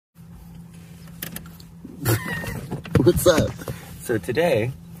What's up? So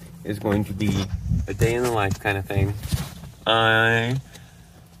today is going to be a day in the life kind of thing. I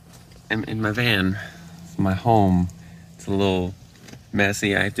am in my van, my home. It's a little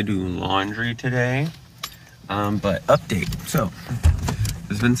messy. I have to do laundry today. But update. So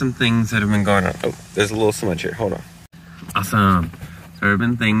there's been some things that have been going on. Oh, there's a little smudge here. Hold on. Awesome. So there have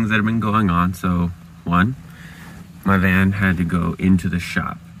been things that have been going on. So one, my van had to go into the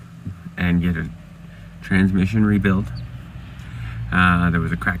shop and get a transmission rebuilt. There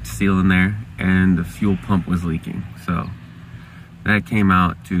was a cracked seal in there and the fuel pump was leaking. So that came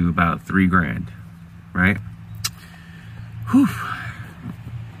out to about $3 grand, right? Whew.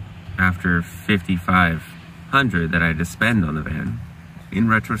 After $5,500 that I had to spend on the van. In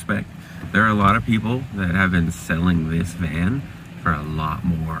retrospect, there are a lot of people that have been selling this van for a lot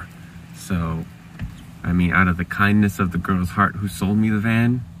more. So, I mean, out of the kindness of the girl's heart who sold me the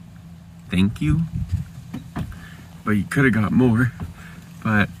van, thank you. But you could have got more.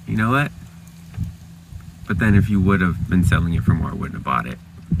 But you know what? But then if you would have been selling it for more, I wouldn't have bought it.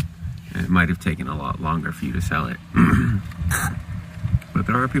 And it might have taken a lot longer for you to sell it. But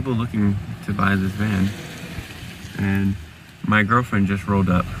there are people looking to buy this van. And my girlfriend just rolled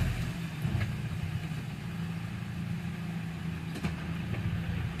up.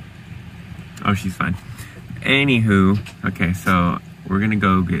 Oh, she's fine. Anywho, okay, so we're gonna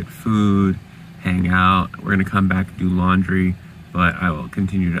go get food, hang out. We're gonna come back and do laundry, but I will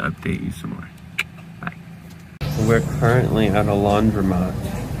continue to update you some more. Bye. So we're currently at a laundromat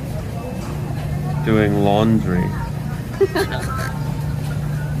doing laundry.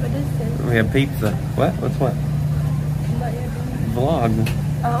 What is this? We have pizza. What? What's what? Vlog.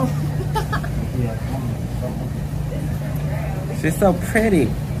 Oh. She's so pretty.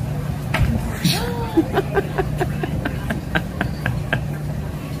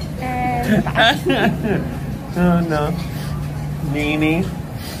 Oh no, Nene.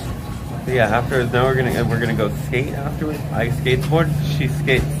 Yeah, afterwards, now we're gonna go skate afterwards. I skateboard. She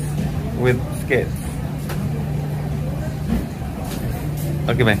skates with skates.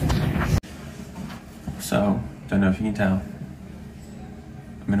 Okay, bye. So, don't know if you can tell.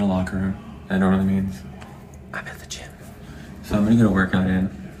 I'm in a locker room. That normally means I'm at the gym. So I'm gonna get a workout in,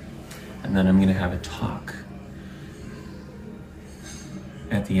 and then I'm gonna have a talk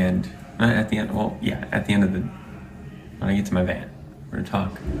at the end. Not at the end, well, yeah, at the end of when I get to my van. We're gonna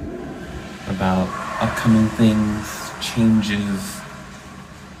talk about upcoming things, changes.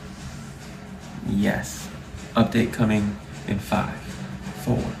 Yes, update coming in 5,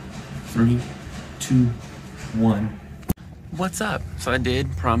 4, 3, 2, 1. What's up? So I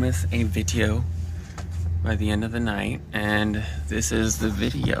did promise a video by the end of the night, and this is the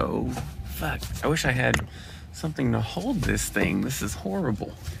video. Fuck, I wish I had something to hold this thing. This is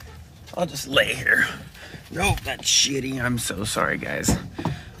horrible. I'll just lay here. Nope, that's shitty. I'm so sorry, guys. All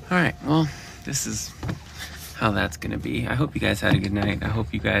right, well, this is how that's gonna be. I hope you guys had a good night. I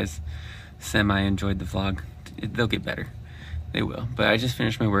hope you guys semi-enjoyed the vlog. They'll get better. They will. But I just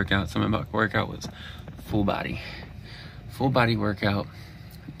finished my workout. So my workout was full body. Full body workout.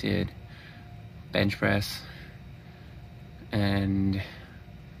 Did bench press, and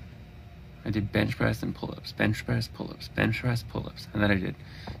I did bench press and pull-ups, bench press, pull-ups, bench press, pull-ups, and then I did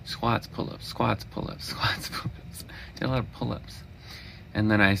squats, pull-ups, squats, pull-ups, squats, pull-ups. Did a lot of pull-ups, and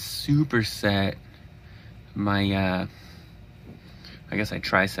then I superset my I guess I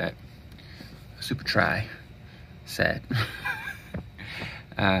tri-set, super tri set,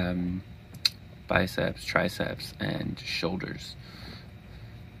 biceps, triceps, and shoulders.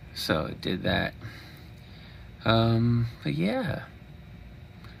 So I did that. But yeah,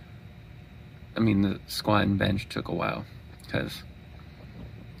 I mean, the squat and bench took a while, because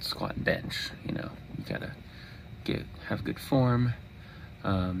squat and bench, you know, you gotta have good form.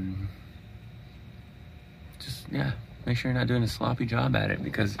 Just, yeah, make sure you're not doing a sloppy job at it,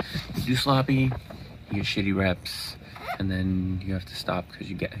 because if you do sloppy, you get shitty reps, and then you have to stop because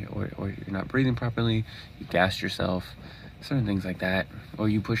you get, or you're not breathing properly, you gas yourself, certain things like that, or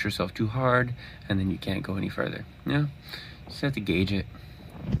you push yourself too hard, and then you can't go any further. You know, you just have to gauge it.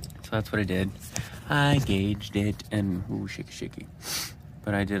 So that's what I did. I gauged it, and ooh, shaky.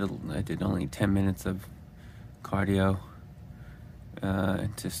 But I did only 10 minutes of cardio,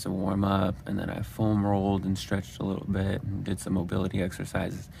 just to warm up, and then I foam rolled and stretched a little bit, and did some mobility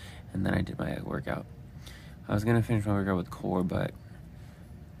exercises, and then I did my workout. I was gonna finish my workout with core, but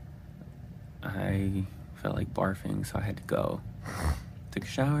I felt like barfing, so I had to go. Took a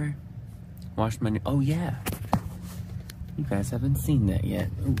shower, washed my oh yeah, you guys haven't seen that yet.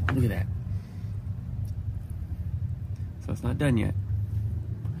 Ooh, look at that. So it's not done yet,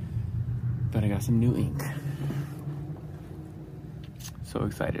 but I got some new ink. So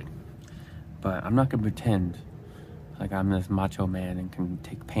excited. But I'm not gonna pretend like I'm this macho man and can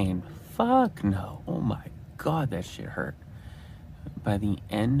take pain. Fuck no. Oh my God, that shit hurt. By the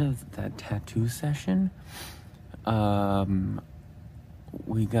end of that tattoo session,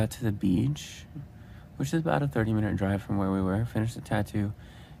 we got to the beach, which is about a 30-minute drive from where we were. Finished the tattoo,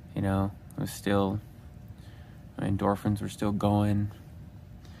 you know, it was still, my endorphins were still going.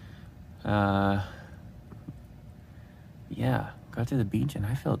 Yeah, got to the beach and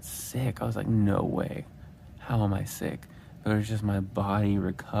I felt sick. I was like, no way. How am I sick? But it was just my body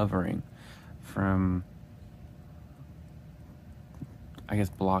recovering from, I guess,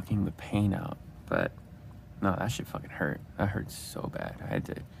 blocking the pain out. But no, that shit fucking hurt. That hurt so bad.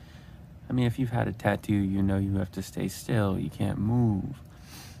 I mean, if you've had a tattoo, you know you have to stay still. You can't move.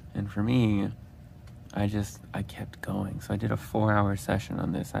 And for me, I kept going. So I did a 4-hour session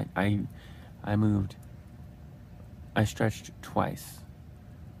on this. I moved. I stretched twice.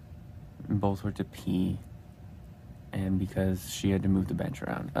 And both were to pee. And because she had to move the bench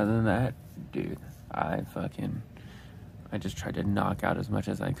around. Other than that, dude, I just tried to knock out as much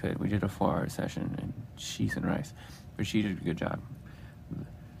as I could. We did a 4-hour session and cheese and rice. But she did a good job.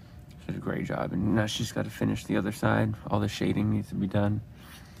 She did a great job. And now she's got to finish the other side. All the shading needs to be done.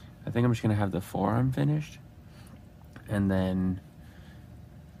 I think I'm just going to have the forearm finished. And then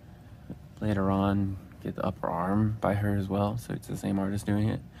later on, get the upper arm by her as well. So it's the same artist doing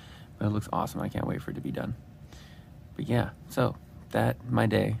it. But it looks awesome. I can't wait for it to be done. But yeah, so my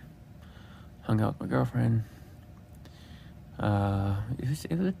day. Hung out with my girlfriend. It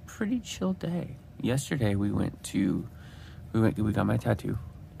was a pretty chill day. Yesterday we got my tattoo,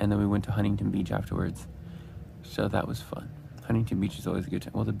 and then we went to Huntington Beach afterwards. So that was fun. Huntington Beach is always a good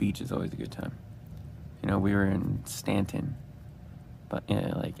time. Well, the beach is always a good time. You know, we were in Stanton, but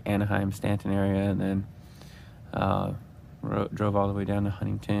like Anaheim, Stanton area, and then drove all the way down to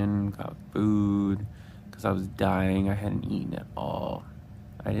Huntington, got food, because I was dying. I hadn't eaten at all.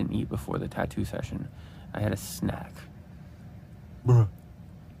 I didn't eat before the tattoo session. I had a snack. Bruh.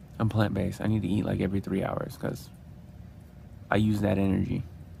 I'm plant-based. I need to eat like every 3 hours because I use that energy.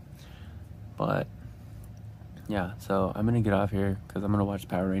 But yeah, so I'm gonna get off here because I'm gonna watch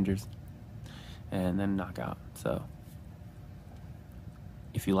Power Rangers and then knock out. So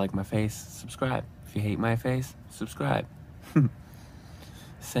if you like my face, subscribe. If you hate my face, subscribe.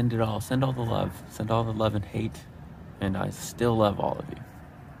 Send it all. Send all the love. Send all the love and hate. And I still love all of you.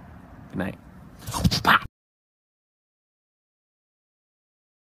 Good night.